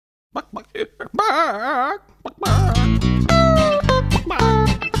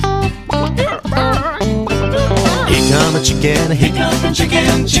come a chicken, here come a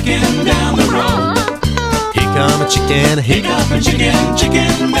chicken, chicken down the road. Here come a chicken, here come a chicken,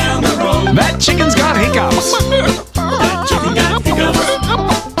 chicken down the road. That chicken's got hiccups. That chicken got hiccups.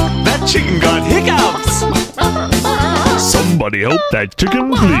 That chicken got hiccups. Somebody help that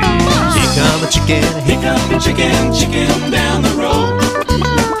chicken, please. Here come a chicken, here come a chicken, chicken down the road.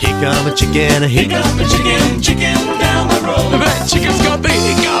 Here come a chicken, here come a chicken, chicken down the road. That chicken's got the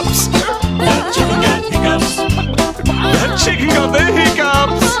hiccups. That chicken got hiccups. That chicken got the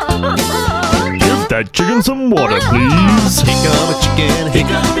hiccups. Give that chicken some water, please. Here come a chicken, here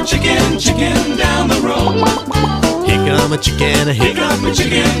come a chicken, chicken down the road. Here come a chicken, here come a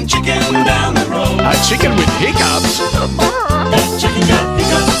chicken, chicken down the road. A chicken with hiccups. That chicken got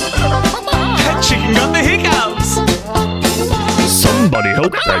hiccups. That chicken got the hiccups. Somebody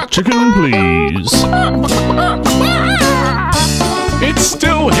help that chicken, please. It's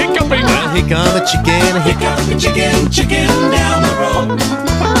still hiccuping. Here come a chicken, here come a chicken, chicken down the road.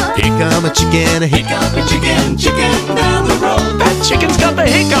 Here come a chicken, here come a chicken, chicken down the road. That chicken's got the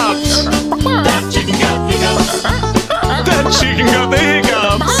hiccups. That chicken got hiccups. That chicken got the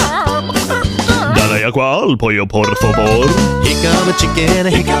hiccups. Dale agua al pollo, por favor. Here come a chicken,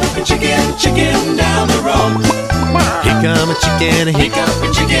 here come a chicken, chicken down the road. Here come a chicken, here come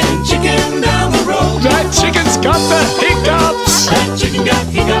a chicken, chicken down the road. That chicken's got the hiccups. That chicken got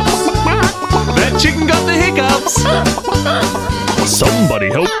hiccups. That chicken got the hiccups. Somebody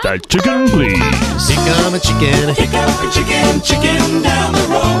help that chicken, please. Here come a chicken, here come a chicken, chicken down the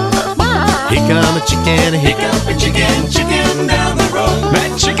road. Here come a chicken, here come a chicken, chicken down the road.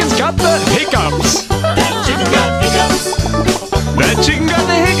 That chicken's got the hiccups. That chicken got hiccups. That chicken got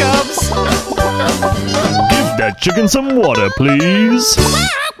the hiccups. Give that chicken some water, please.